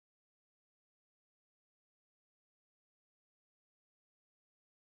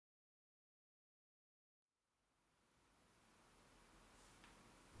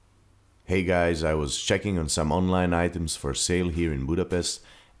Hey guys, I was checking on some online items for sale here in Budapest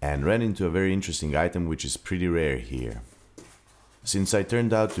and ran into a very interesting item which is pretty rare here. Since I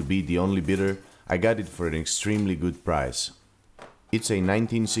turned out to be the only bidder, I got it for an extremely good price. It's a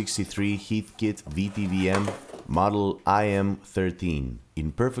 1963 Heathkit VTVM model IM-13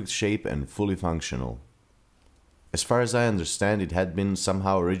 in perfect shape and fully functional. As far as I understand, it had been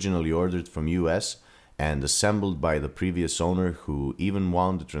somehow originally ordered from US and assembled by the previous owner, who even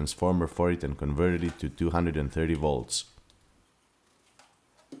wound the transformer for it and converted it to 230 volts.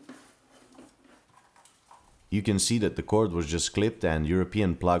 You can see that the cord was just clipped and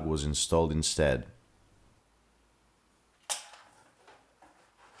European plug was installed instead.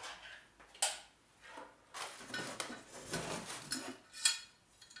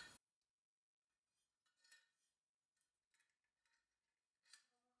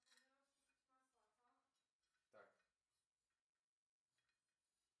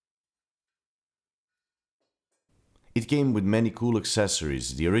 It came with many cool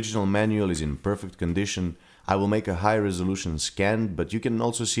accessories. The original manual is in perfect condition. I will make a high resolution scan, but you can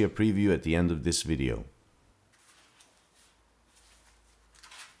also see a preview at the end of this video.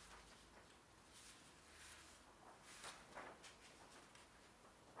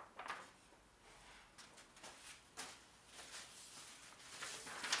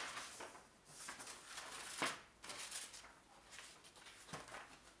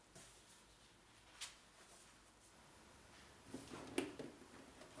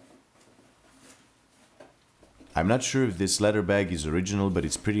 I'm not sure if this leather bag is original, but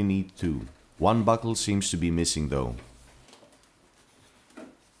it's pretty neat too. One buckle seems to be missing though.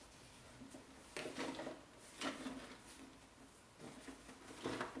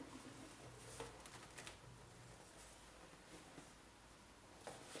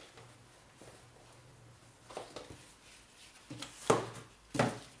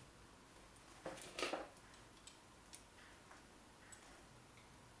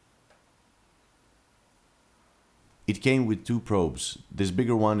 It came with two probes. This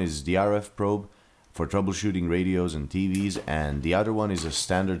bigger one is the RF probe for troubleshooting radios and TVs, and the other one is a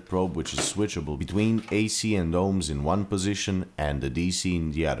standard probe which is switchable between AC and ohms in one position and the DC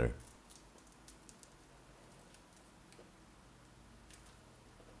in the other.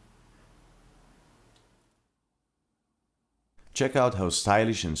 Check out how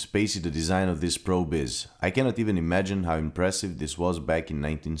stylish and spacey the design of this probe is. I cannot even imagine how impressive this was back in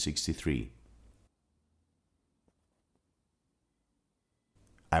 1963.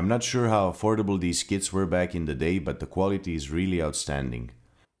 I'm not sure how affordable these kits were back in the day, but the quality is really outstanding.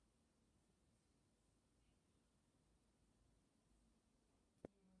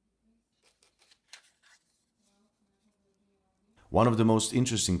 One of the most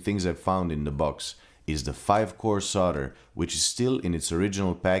interesting things I've found in the box is the 5-core solder, which is still in its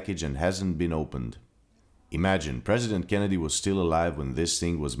original package and hasn't been opened. Imagine, President Kennedy was still alive when this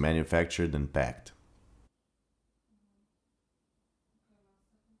thing was manufactured and packed.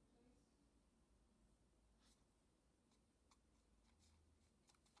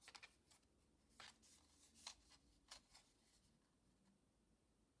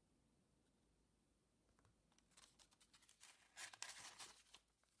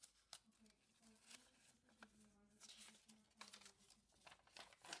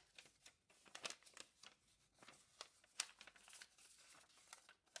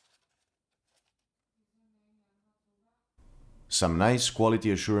 Some nice quality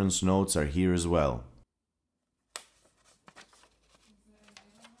assurance notes are here as well.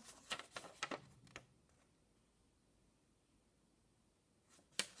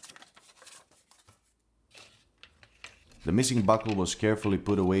 The missing buckle was carefully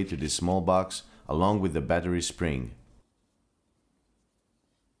put away to this small box along with the battery spring.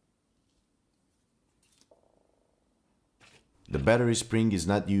 The battery spring is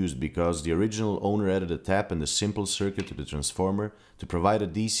not used because the original owner added a tap and a simple circuit to the transformer to provide a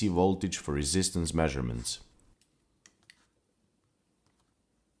DC voltage for resistance measurements.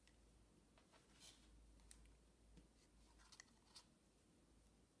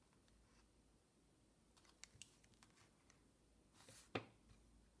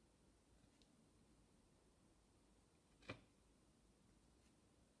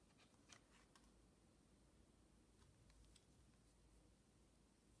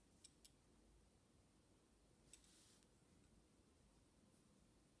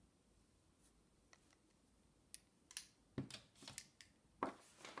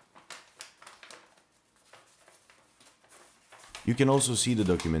 You can also see the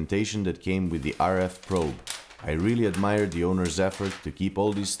documentation that came with the RF probe. I really admire the owner's effort to keep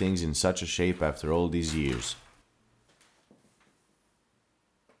all these things in such a shape after all these years.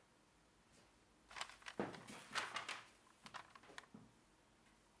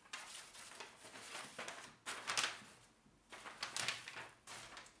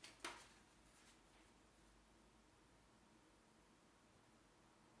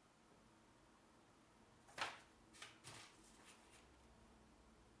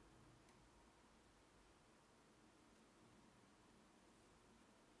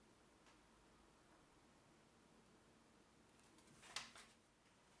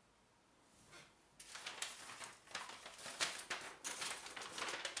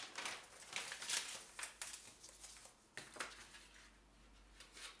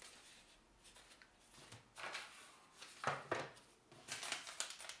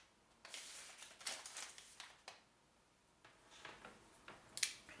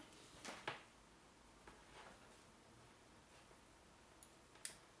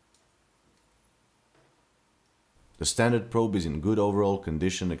 The standard probe is in good overall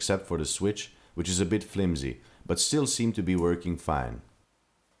condition except for the switch, which is a bit flimsy, but still seem to be working fine.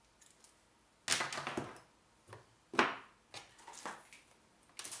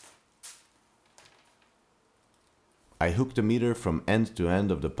 I hooked the meter from end to end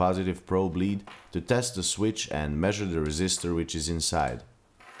of the positive probe lead to test the switch and measure the resistor which is inside.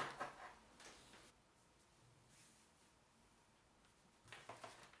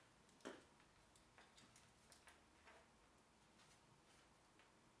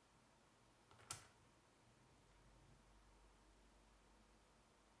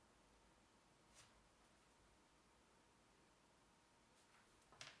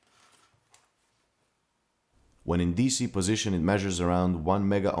 When in DC position it measures around 1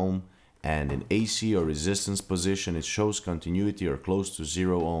 mega ohm, and in AC or resistance position it shows continuity or close to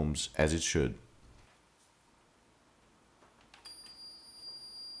 0 ohms, as it should.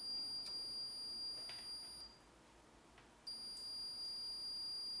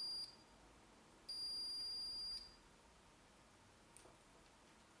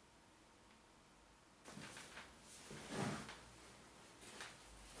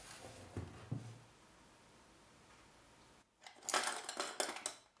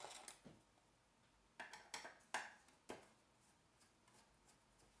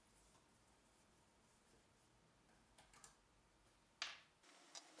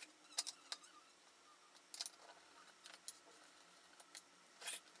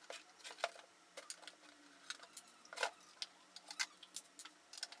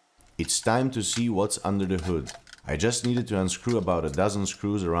 It's time to see what's under the hood. I just needed to unscrew about a dozen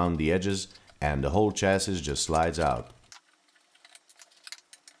screws around the edges and the whole chassis just slides out.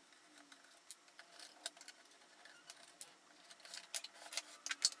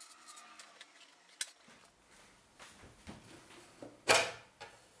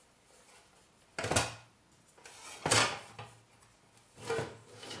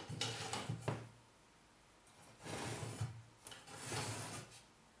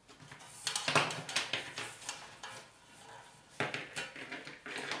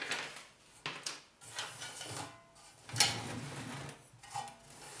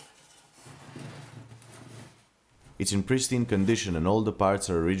 It's in pristine condition and all the parts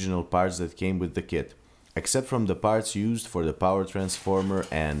are original parts that came with the kit, except from the parts used for the power transformer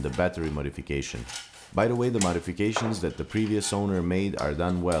and the battery modification. By the way, the modifications that the previous owner made are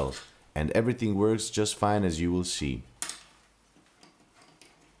done well, and everything works just fine, as you will see.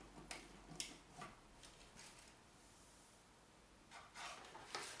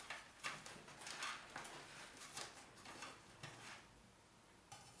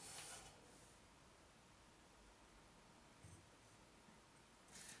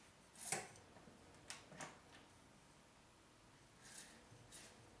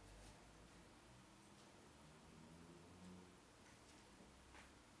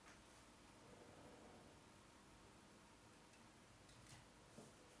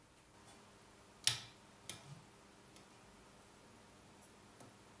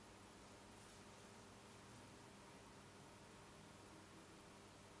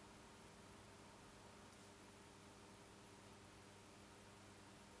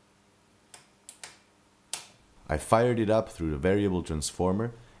 I fired it up through the variable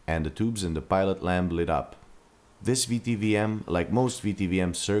transformer and the tubes and the pilot lamp lit up. This VTVM, like most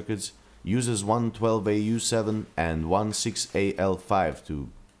VTVM circuits, uses one 12AU7 and one 6AL5 tube.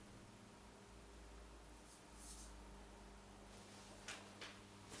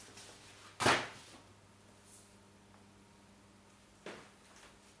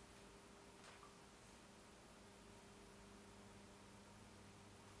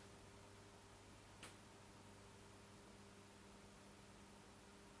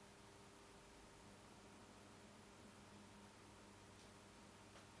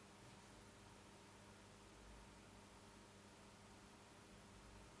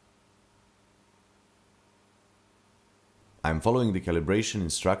 I'm following the calibration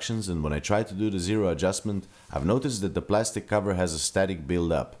instructions, and when I try to do the zero adjustment, I've noticed that the plastic cover has a static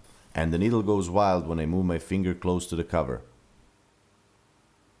build-up, and the needle goes wild when I move my finger close to the cover.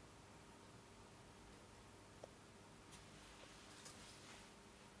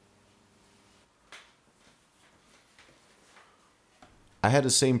 I had the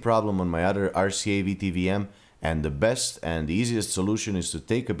same problem on my other RCA VTVM, and the best and the easiest solution is to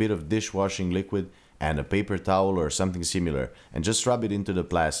take a bit of dishwashing liquid and a paper towel or something similar and just rub it into the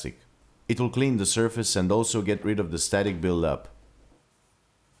plastic. It will clean the surface and also get rid of the static buildup.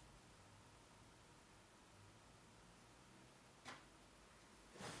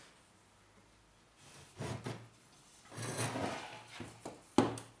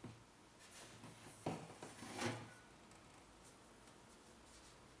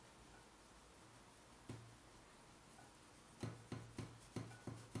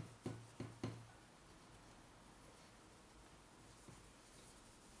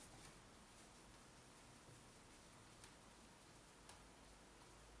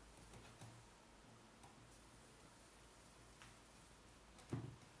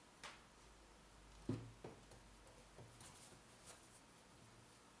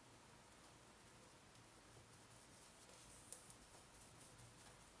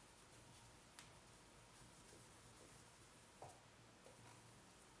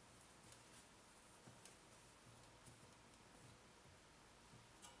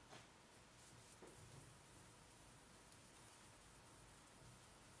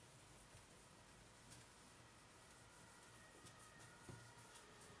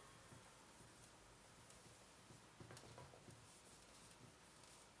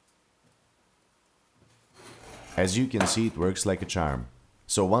 As you can see, it works like a charm.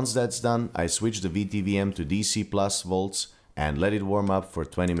 So once that's done, I switch the VTVM to DC plus volts and let it warm up for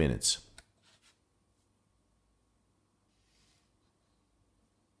 20 minutes.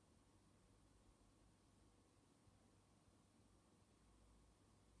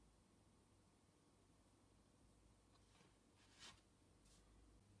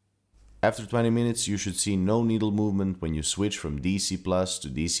 After 20 minutes, you should see no needle movement when you switch from DC plus to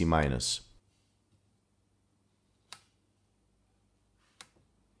DC minus.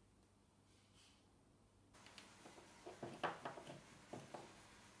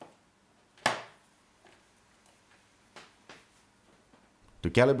 To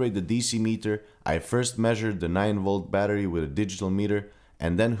calibrate the DC meter, I first measured the 9-volt battery with a digital meter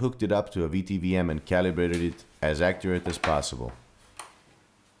and then hooked it up to a VTVM and calibrated it as accurate as possible.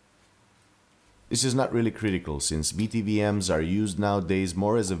 This is not really critical since VTVMs are used nowadays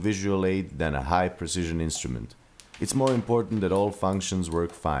more as a visual aid than a high precision instrument. It's more important that all functions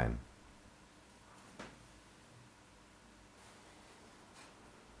work fine.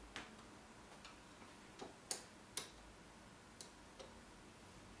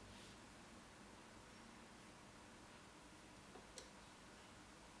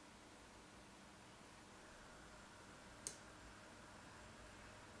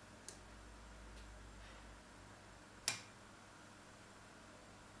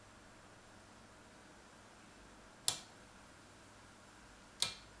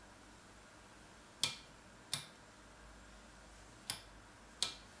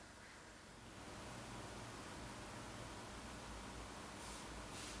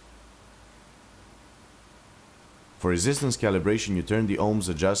 For resistance calibration, you turn the ohms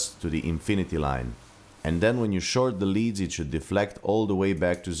adjust to the infinity line, and then when you short the leads, it should deflect all the way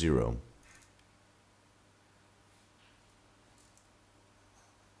back to 0.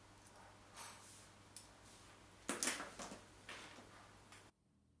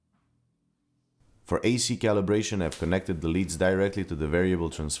 For AC calibration, I've connected the leads directly to the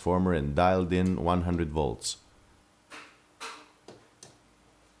variable transformer and dialed in 100 volts.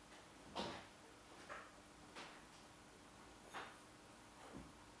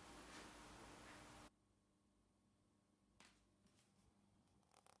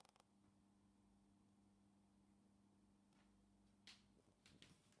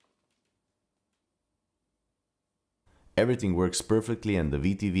 Everything works perfectly and the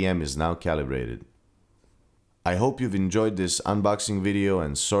VTVM is now calibrated. I hope you've enjoyed this unboxing video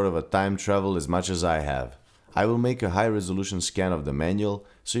and sort of a time travel as much as I have. I will make a high resolution scan of the manual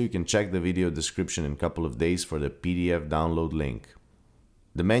so you can check the video description in a couple of days for the PDF download link.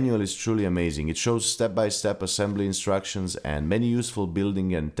 The manual is truly amazing. It shows step-by-step assembly instructions and many useful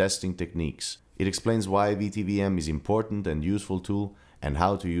building and testing techniques. It explains why VTVM is an important and useful tool and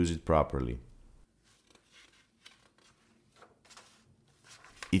how to use it properly.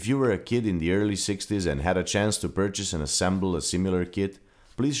 If you were a kid in the early 60s and had a chance to purchase and assemble a similar kit,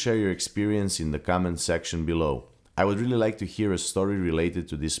 please share your experience in the comments section below. I would really like to hear a story related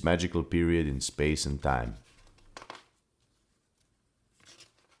to this magical period in space and time.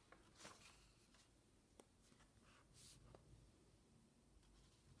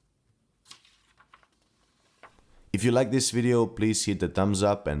 If you like this video, please hit the thumbs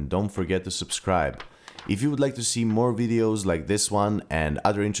up and don't forget to subscribe. If you would like to see more videos like this one and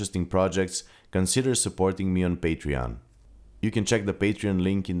other interesting projects, consider supporting me on Patreon. You can check the Patreon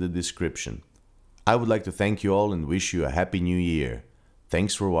link in the description. I would like to thank you all and wish you a happy new year.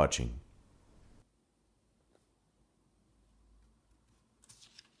 Thanks for watching.